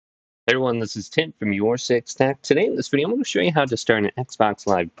Hey everyone, this is Tim from your Six Tech. Today in this video, I'm going to show you how to start an Xbox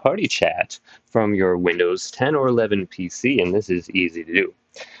Live Party Chat from your Windows 10 or 11 PC, and this is easy to do.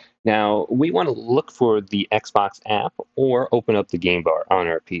 Now, we want to look for the Xbox app or open up the game bar on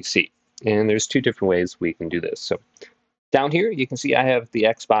our PC. And there's two different ways we can do this. So down here, you can see I have the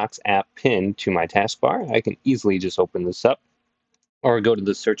Xbox app pinned to my taskbar. I can easily just open this up or go to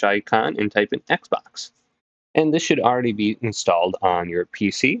the search icon and type in Xbox. And this should already be installed on your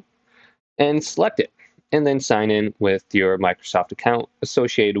PC. And select it, and then sign in with your Microsoft account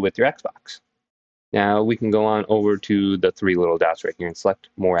associated with your Xbox. Now we can go on over to the three little dots right here and select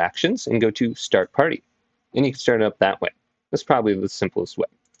More Actions and go to Start Party. And you can start it up that way. That's probably the simplest way.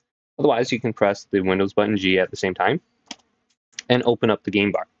 Otherwise, you can press the Windows button G at the same time and open up the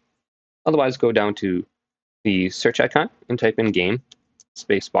game bar. Otherwise, go down to the search icon and type in Game,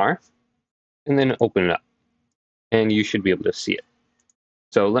 space bar, and then open it up. And you should be able to see it.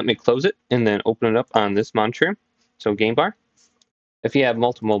 So let me close it and then open it up on this monitor. So game bar. If you have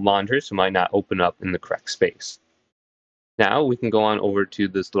multiple monitors, it might not open up in the correct space. Now we can go on over to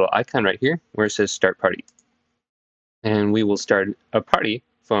this little icon right here where it says Start Party. And we will start a party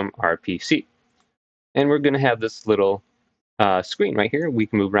from our PC. And we're going to have this little screen right here. We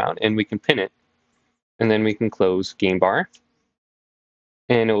can move around and we can pin it. And then we can close game bar.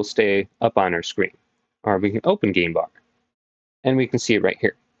 And it will stay up on our screen. Or we can open game bar. And we can see it right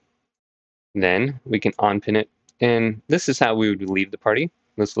here. Then we can unpin it, and this is how we would leave the party,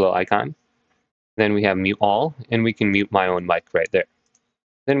 this little icon. Then we have mute all, and we can mute my own mic right there.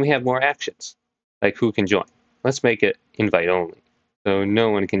 Then we have more actions, like who can join. Let's make it invite only, so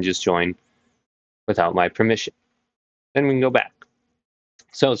no one can just join without my permission. Then we can go back.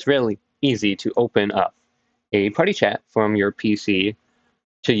 So it's really easy to open up a party chat from your PC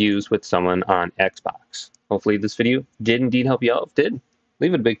to use with someone on Xbox. Hopefully this video did indeed help you out. If it did,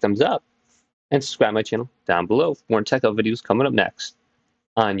 leave it a big thumbs up and subscribe to my channel down below for more tech videos coming up next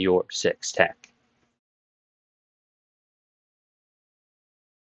on your Six Tech.